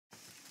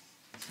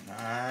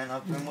Man,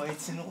 I've been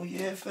waiting all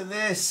year for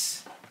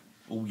this.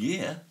 All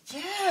year?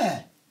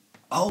 Yeah.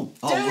 Oh,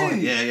 right,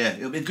 yeah.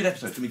 It'll be a good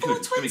episode. It's gonna be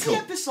good. 420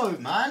 episode,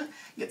 man.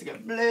 You get to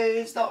get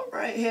blazed up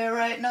right here,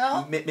 right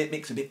now.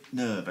 Mick's a bit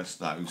nervous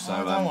though, so.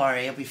 Oh, don't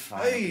worry, he'll be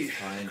fine. Hey,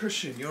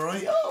 Krishian, you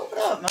alright? Yo,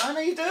 what up, man? How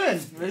you doing?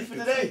 Ready for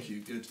the day? Thank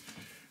you. Good.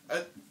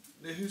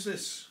 Who's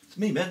this? It's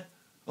me, man.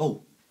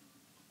 Oh.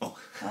 Let's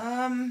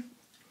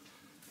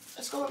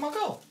go with my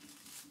girl.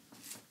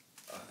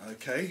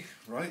 Okay,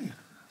 right.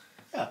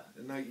 Yeah.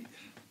 Now,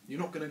 you're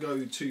not going to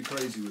go too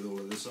crazy with all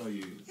of this, are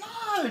you?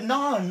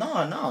 No,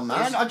 man.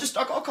 I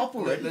got a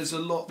couple ready. There's a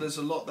lot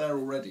there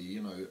already,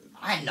 you know.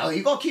 I know,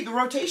 you got to keep the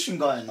rotation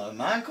going though,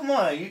 man. Come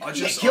on, you get I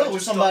killed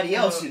with somebody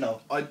else, you know.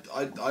 I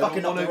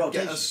don't want to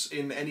get us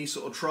in any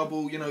sort of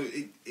trouble, you know,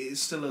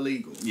 it's still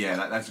illegal. Yeah,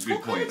 that's a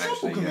good point, What kind of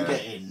trouble can we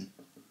get in?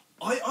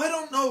 I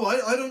don't know.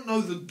 I don't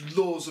know the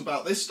laws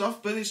about this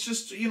stuff, but it's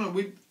just, you know,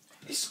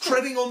 it's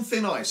treading on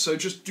thin ice, so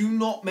just do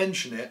not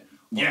mention it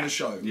on the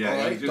show.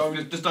 Yeah, right?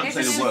 just don't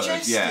say the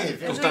words. Yeah,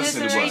 just don't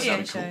say the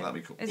words. That'd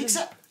be cool.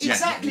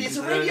 Exactly, it's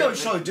a radio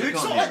show, dude.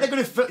 It's not like they're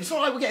gonna. It's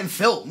not like we're getting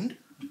filmed.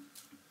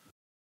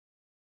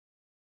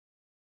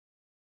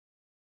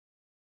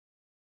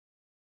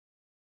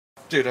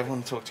 Dude, I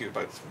want to talk to you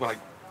about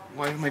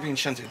why am I being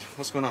shunted?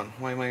 What's going on?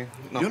 Why am I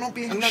not? You're not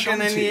being I'm not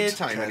shunted. getting any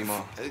airtime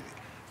anymore.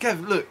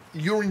 Kev, look,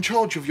 you're in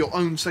charge of your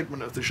own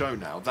segment of the show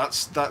now.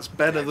 That's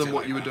better than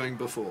what you were doing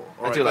before.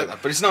 I do like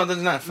that, but it's not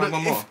enough. Look,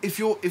 One more. If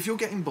you're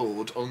getting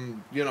bored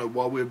on, you know,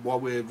 while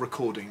we're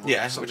recording,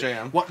 Which I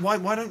am.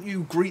 Why don't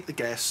you greet the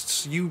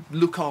guests? You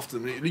look after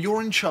them.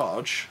 You're in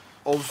charge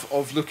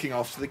of looking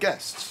after the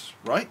guests,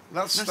 right?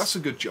 That's a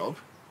good job.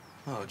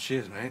 Oh,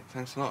 cheers, mate.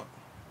 Thanks a lot.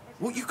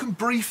 Well, you can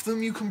brief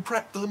them, you can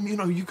prep them, you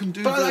know, you can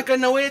do. But I got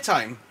no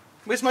airtime.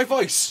 Where's my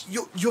voice?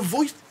 Your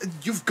voice.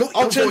 You've got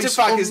your Alternative voice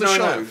back on is the not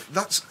show. enough.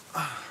 That's.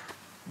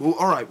 Well,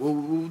 all right.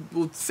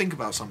 We'll think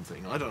about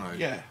something. I don't know.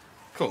 Yeah.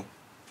 Cool.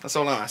 That's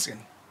all I'm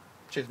asking.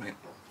 Cheers, mate.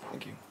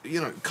 Thank you.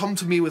 You know, come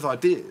to me with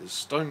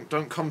ideas. Don't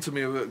come to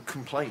me with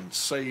complaints.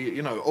 Say,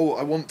 you know, oh,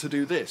 I want to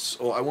do this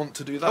or I want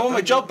to do that. I want my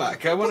job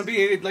back. I want to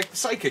be like the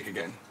sidekick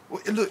again.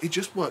 Well, look, it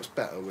just works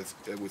better with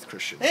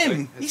Krishian.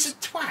 Him. He's a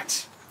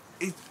twat.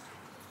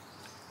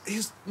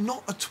 He's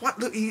not a twat.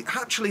 Look, he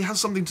actually has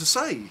something to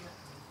say.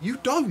 You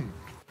don't.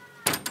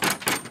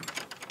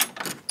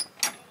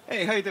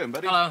 Hey, how you doing,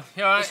 buddy? Hello,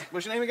 you alright?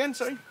 What's your name again,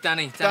 sorry?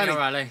 Danny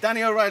O'Reilly.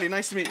 Danny O'Reilly,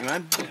 nice to meet you,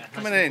 man. Yeah,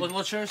 Coming in.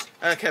 What's yours?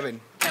 Kevin.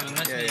 Kevin,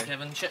 nice to meet you,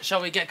 Kevin.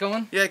 Shall we get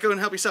going? Yeah, go and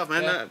help yourself,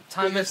 man. Yeah,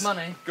 time is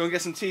money. Go and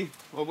get some tea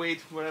or weed,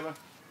 whatever.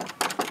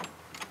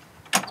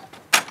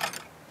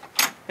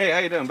 Hey, how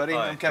you doing, buddy?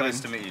 Hi, I'm Kevin. nice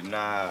to meet you.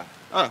 Nah.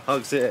 Oh,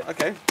 Hugs it.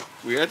 okay.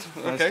 Weird.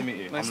 Nice Okay. to meet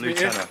you. Nice I'm to meet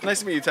Lieutenant. you. Nice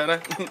to meet you,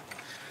 Tanner.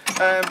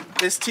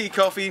 There's tea,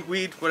 coffee,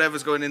 weed,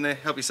 whatever's going in there.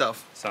 Help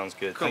yourself. Sounds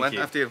good. Cool, Thank man. you.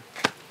 After you.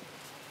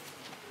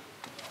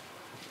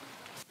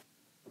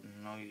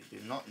 No, you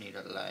do not need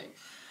a light.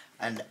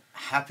 And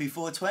happy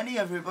 420,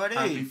 everybody.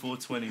 Happy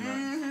 420,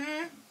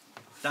 man.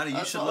 Danny,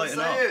 you should lighten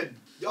up.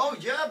 Oh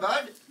yeah,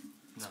 man.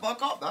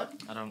 Spark up, man.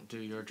 I don't do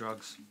your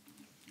drugs.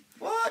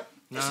 What?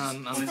 No, I'm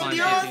It's fine, for the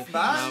thank earth, you.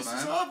 man. No,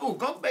 It's herbal.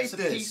 God made It's a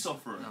this. peace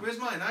offering. Where's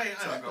mine? I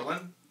haven't got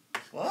one.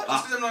 What?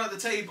 Just because I'm not at the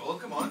table,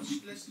 come on.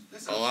 Let's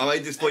Oh, I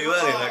made this for you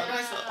earlier.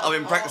 Like, I've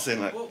been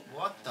practicing. Like,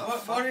 What the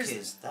What fuck is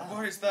is that?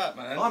 What is that,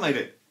 man? I made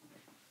it.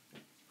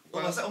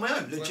 Well, I set on my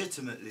own.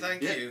 Legitimately.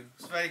 Thank Yeah. you.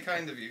 It's very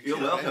kind of you. You're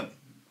Cheers, welcome.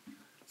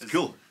 It's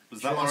cool.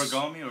 Was that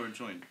origami or a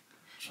joint?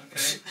 mate.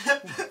 Okay.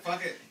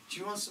 Fuck it. Do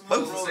you want some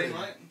Both help It's the same,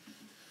 rolling? right?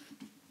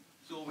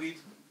 It's all weed.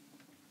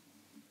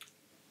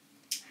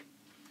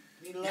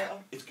 Need a lighter?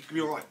 It's gonna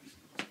be alright.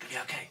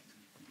 Yeah, okay.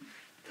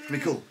 It's gonna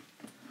be cool.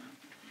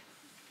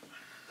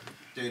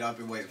 Dude, I've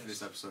been waiting for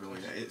this episode all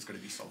year. It's gonna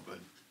be so good.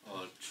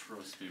 Oh,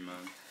 trust me, man.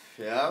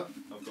 Yeah?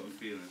 I've got a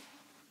feeling.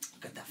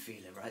 Got that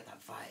feeling, right? That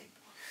vibe.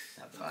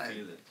 That I vibe.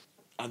 feel it.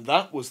 And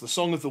that was the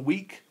Song of the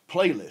Week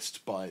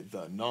playlist by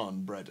the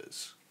Naan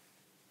Breaders.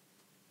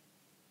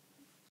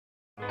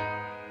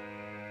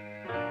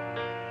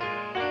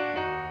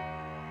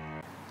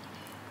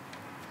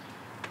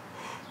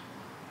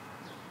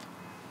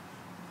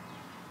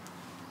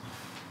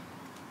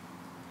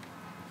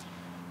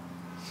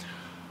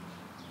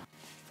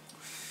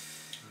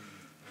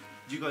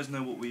 Do you guys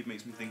know what weed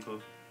makes me think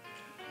of?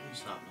 Who's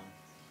that, man?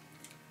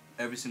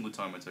 Every single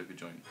time I took a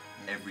joint,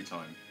 every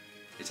time,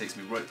 it takes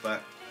me right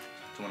back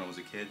to when I was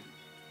a kid.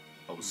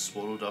 I was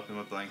swaddled up in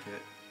my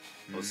blanket,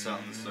 I was sat on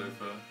the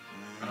sofa,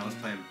 and I was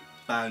playing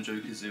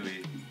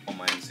Banjo-Kazooie on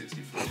my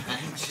N64.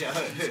 Banjo.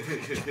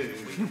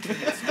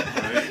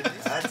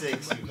 That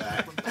takes you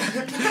back.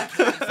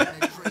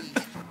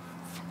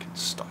 Fucking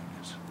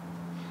stoners.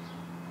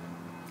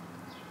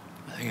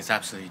 I think it's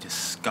absolutely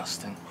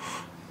disgusting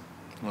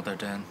what they're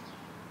doing.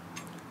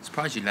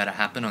 Surprised you let it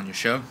happen on your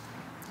show.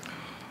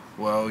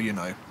 Well, you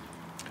know,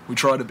 we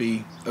try to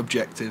be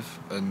objective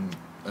and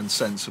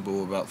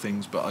sensible about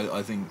things, but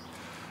I think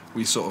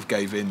we sort of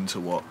gave in to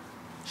what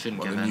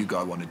Shouldn't the give in. new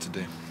guy wanted to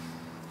do.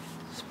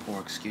 It's a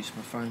poor excuse,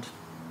 my friend.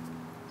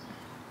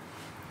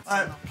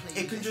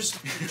 It can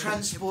just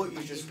transport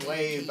you just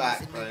way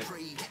back, right?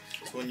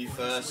 To when you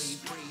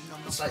first.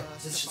 It's like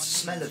the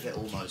smell of it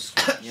almost.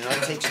 You know,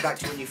 it takes you back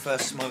to when you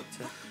first smoked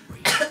it.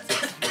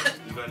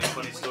 You got any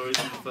funny stories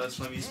from the first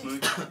time you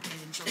smoked?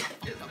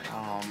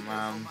 Oh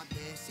man.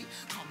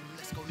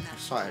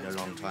 Started a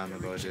long time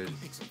ago, dude.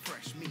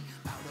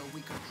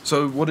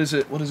 So what is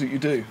it you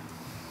do?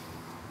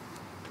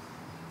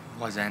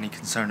 Was there any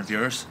concern of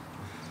yours?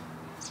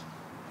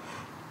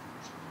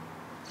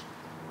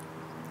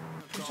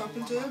 What's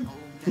happened to him?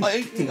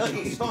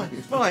 He's fine.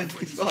 He's fine.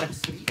 He's fine.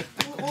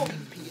 What?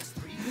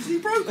 Is he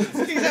broken?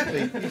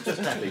 Exactly. He's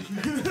just happy.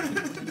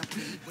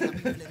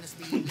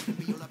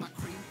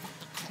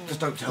 Just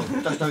don't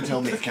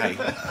tell Mick, Kay.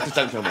 Just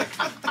don't tell Mick.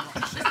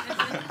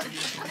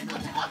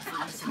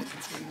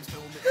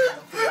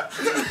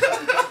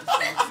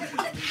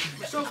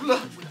 Stop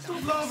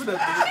laughing at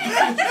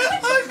me.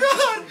 Oh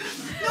God!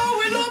 No,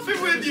 we're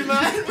laughing with you,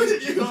 man.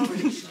 With you.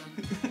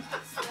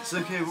 It's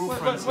okay, we're all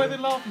friends. Why are they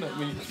laughing at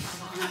me?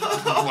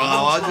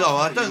 Well,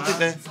 I don't think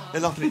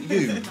they're laughing at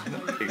you.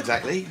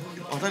 Exactly.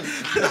 I don't.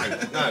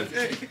 No.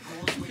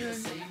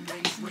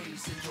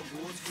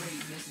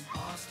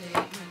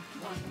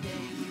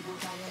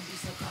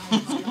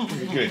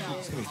 Good.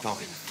 It's gonna be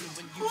fine.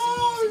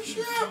 Oh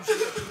shit!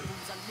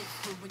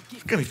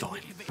 It's gonna be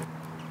fine.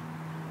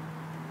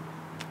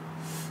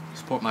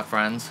 Support my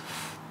friends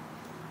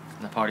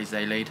and the parties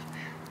they lead.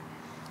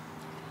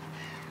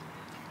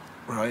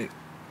 Right.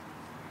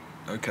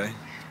 Okay.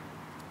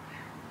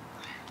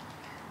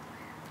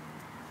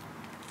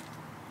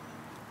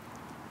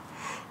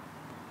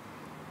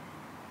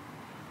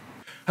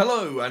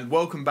 Hello and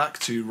welcome back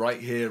to Right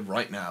Here,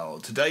 Right Now.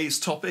 Today's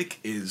topic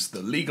is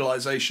the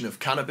legalisation of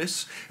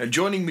cannabis, and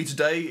joining me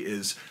today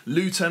is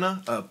Lou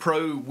Tenner, a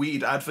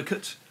pro-weed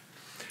advocate,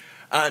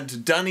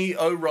 and Danny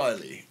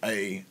O'Reilly,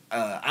 a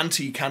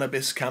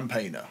anti-cannabis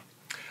campaigner.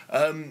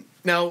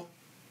 Now,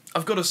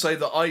 I've got to say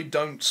that I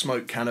don't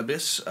smoke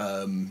cannabis, but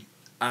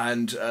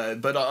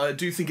I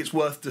do think it's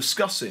worth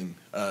discussing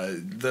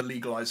the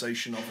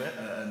legalisation of it,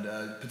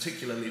 and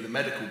particularly the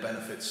medical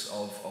benefits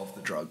of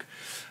the drug.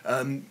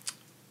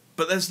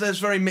 But there's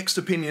very mixed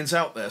opinions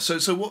out there.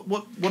 So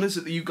what is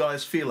it that you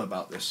guys feel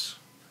about this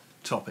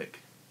topic?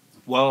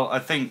 Well, I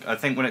think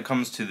when it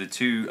comes to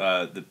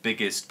the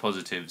biggest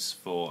positives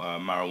for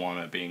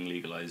marijuana being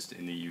legalised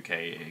in the UK,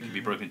 it can be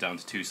broken down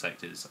to two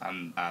sectors,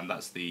 and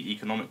that's the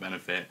economic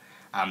benefit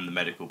and the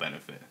medical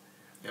benefit.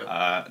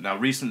 Yep. Now,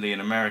 recently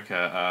in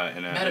America,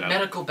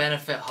 medical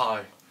benefit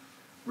how?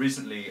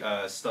 Recently,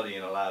 a study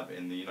in a lab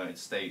in the United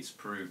States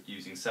proved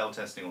using cell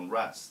testing on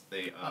rats.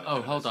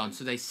 Hold on.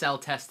 So they cell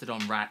tested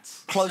on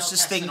rats.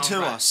 Closest thing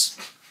to us.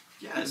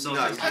 Yeah, so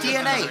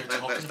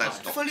DNA. That's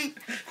Fully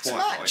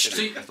quite matched.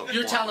 So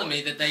you're telling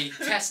me that they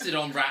tested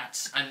on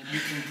rats and you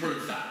can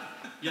prove that?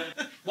 Yeah.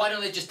 Why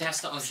don't they just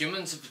test it on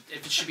humans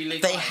if it should be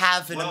legal? They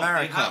have in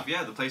America. They have,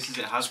 yeah, the places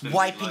it has been.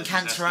 Wiping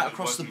cancer out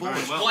across the board.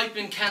 Well.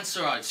 Wiping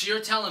cancer out. So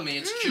you're telling me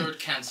it's cured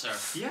cancer?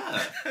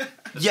 Yeah.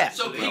 Yeah.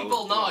 So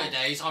people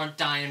nowadays aren't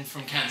dying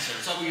from cancer.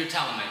 Is that what you're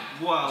telling me?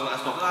 Well,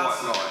 that's not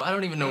quite right. I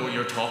don't even know what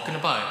you're talking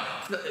about.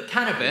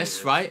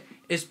 Cannabis, right,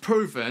 is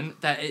proven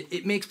that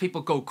it makes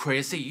people go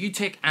crazy. You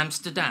take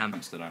Amsterdam.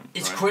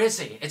 It's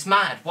crazy. It's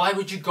mad. Why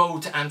would you go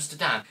to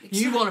Amsterdam? Exactly.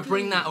 You want to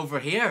bring that over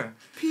here.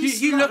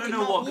 You look. I don't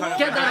know what kind of.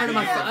 Get that out of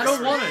my face. I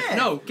don't want it.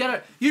 No, get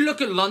it. You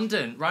look at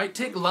London, right?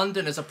 Take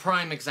London as a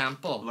prime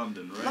example.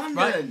 London, right? London.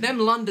 Right? Them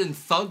London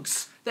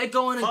thugs. They're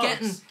going and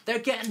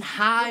getting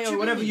high or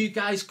whatever you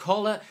guys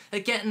call it.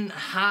 They're getting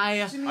high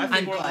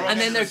and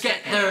then they're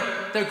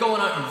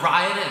going out and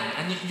rioting.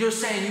 And you're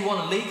saying you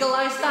want to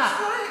legalize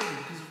that?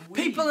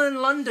 People in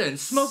London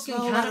smoking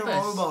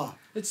cannabis.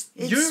 It's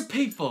your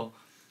people.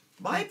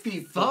 My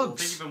people. Thugs. I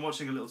think you've been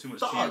watching a little too much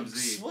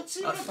Thugs. TMZ. What's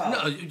it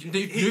about? No,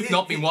 you've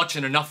not been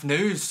watching enough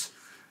news.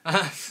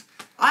 I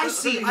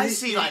see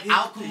like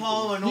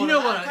alcohol and all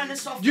that kind of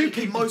stuff. You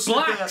can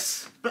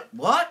blacks.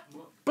 What?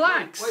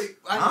 Blacks. Wait,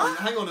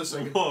 hang on a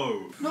second.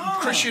 Whoa. No.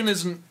 Krishian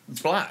isn't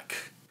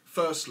black,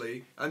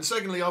 firstly, and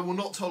secondly, I will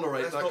not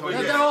tolerate that kind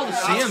of... They're all the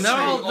same. They're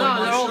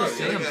all the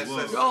same.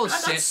 They're all the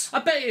same.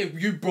 same. I bet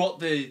you brought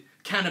the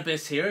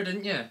cannabis here,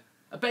 didn't you?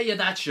 I bet you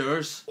that's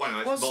yours.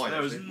 There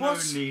was no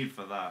need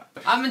for that.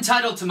 I'm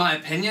entitled to my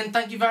opinion,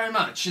 thank you very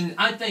much. And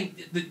I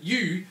think that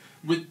you,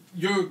 with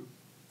your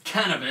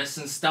cannabis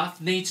and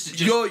stuff, needs to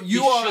just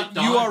you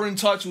are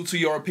entitled to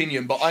your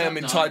opinion, but I am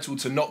down. entitled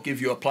to not give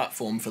you a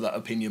platform for that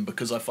opinion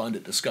because I find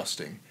it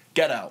disgusting.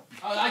 Get out.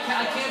 I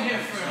came here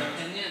for an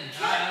opinion.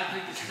 I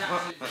think it's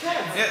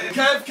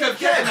Kev,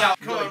 get out.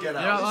 Come on, get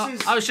out. You know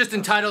what? I was just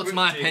entitled to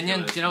my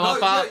opinion. You know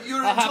what? I'll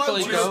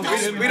happily go.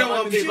 We don't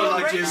want people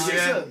like you.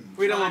 Yeah.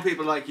 We don't want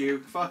people like you.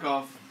 Fuck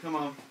off. Come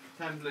on.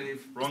 Time to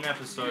leave. Wrong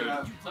episode.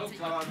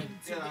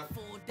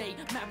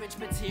 Marriage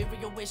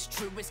material is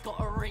true, it's got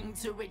a ring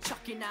to it,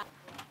 chucking out.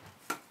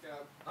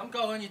 I'm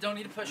going, you don't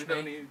need to push We me.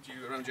 don't need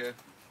you around here.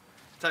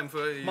 Time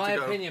for you My to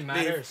go. opinion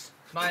Leave. matters.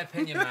 My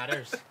opinion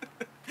matters.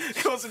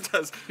 Of course it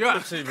does. You're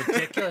absolutely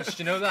ridiculous.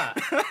 Do you know that?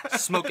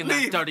 Smoking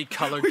that Leave. dirty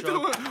coloured We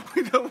drug.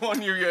 don't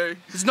want you here.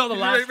 It's not the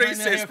last time you hear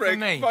Racist break. from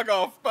me. Fuck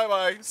off. Bye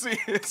bye. See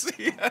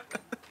ya.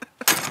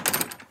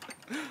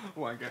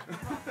 Wanker.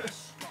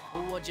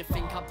 What do you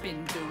think I've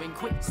been doing?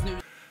 Quick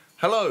snooze.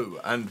 Hello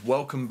and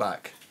welcome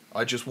back.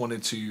 I just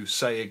wanted to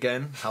say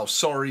again how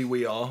sorry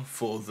we are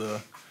for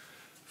the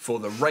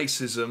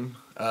racism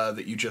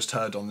that you just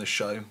heard on this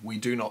show. We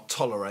do not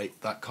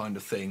tolerate that kind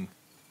of thing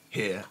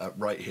here,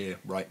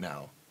 right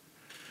now.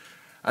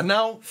 And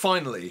now,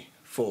 finally,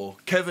 for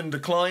Kevin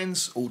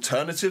Decline's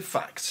alternative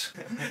fact.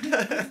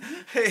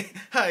 Hey,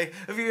 hi.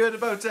 Have you heard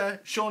about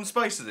Sean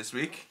Spicer this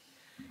week?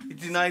 He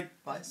denied.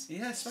 Spice?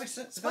 Yeah,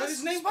 Spicer. Is that Spice?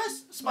 his name?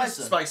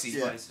 Spicer. Spicy.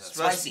 Yeah.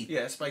 Spicy.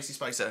 Yeah, Spicy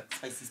Spicer.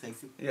 Spicy.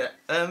 Yeah.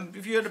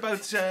 Have you heard about?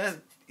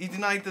 He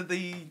denied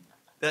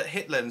that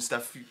Hitler and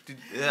stuff.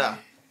 Yeah.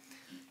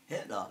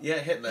 Hitler? Yeah,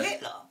 Hitler.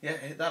 Hitler? Yeah,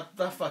 that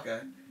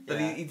fucker. That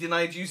Yeah. he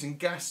denied using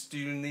gas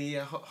during the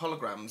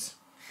holograms.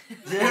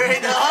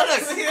 During the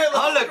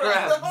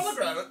hologram. The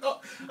hologram.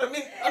 Oh,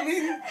 I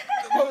mean,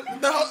 well,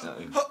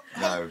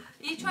 No. Are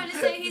you trying to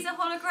say he's a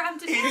hologram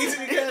to me?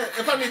 yeah,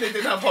 apparently they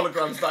didn't have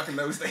holograms back in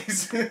those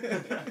days.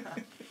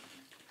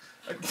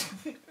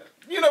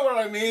 You know what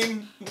I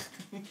mean.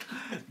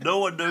 No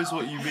one knows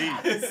what you mean.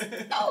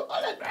 No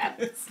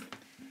holograms.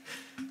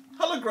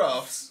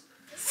 Holographs.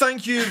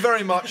 Thank you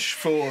very much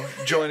for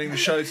joining the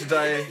show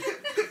today.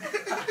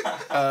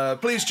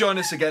 Please join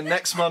us again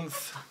next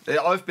month.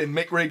 I've been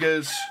Mick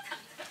Riggers.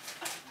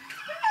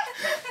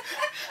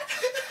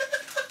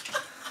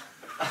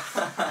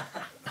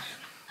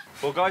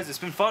 Well, guys, it's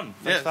been fun.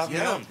 Thanks for having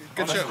me on.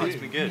 Good Honestly, show. It's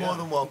been good. More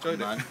than welcome,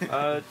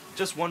 man.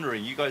 Just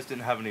wondering, you guys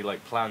didn't have any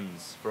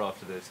plans for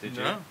after this, did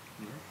you? No.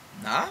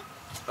 Nah?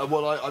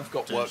 Well, I've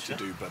got work to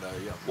do, but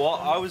yeah. Well,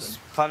 I was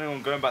planning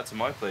on going back to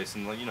my place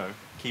and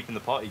keeping the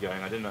party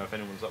going. I didn't know if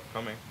anyone was up and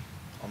coming.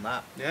 On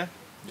that. Yeah.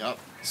 Yup.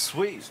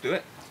 Sweet. Let's do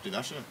it. Let's do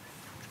that shit.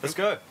 Let's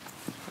go.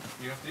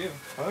 You have to.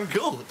 Oh,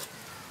 cool.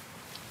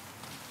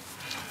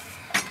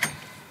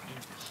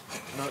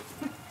 No,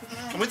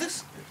 Come with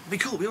us? Be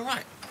cool, be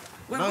alright.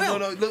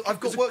 no. Look, I've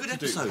got It's a work good to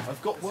do. episode.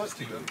 I've got work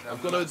to do.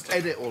 I've got to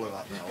edit all of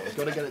that now. I've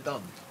got to get it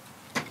done.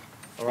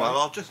 All right. Well,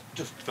 I'll just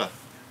for, just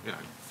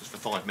for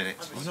 5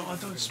 minutes. I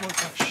don't smoke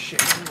that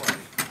shit anyway.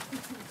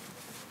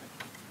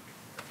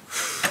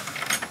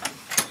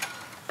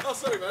 Oh,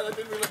 sorry, man. I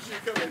didn't realise you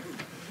were coming.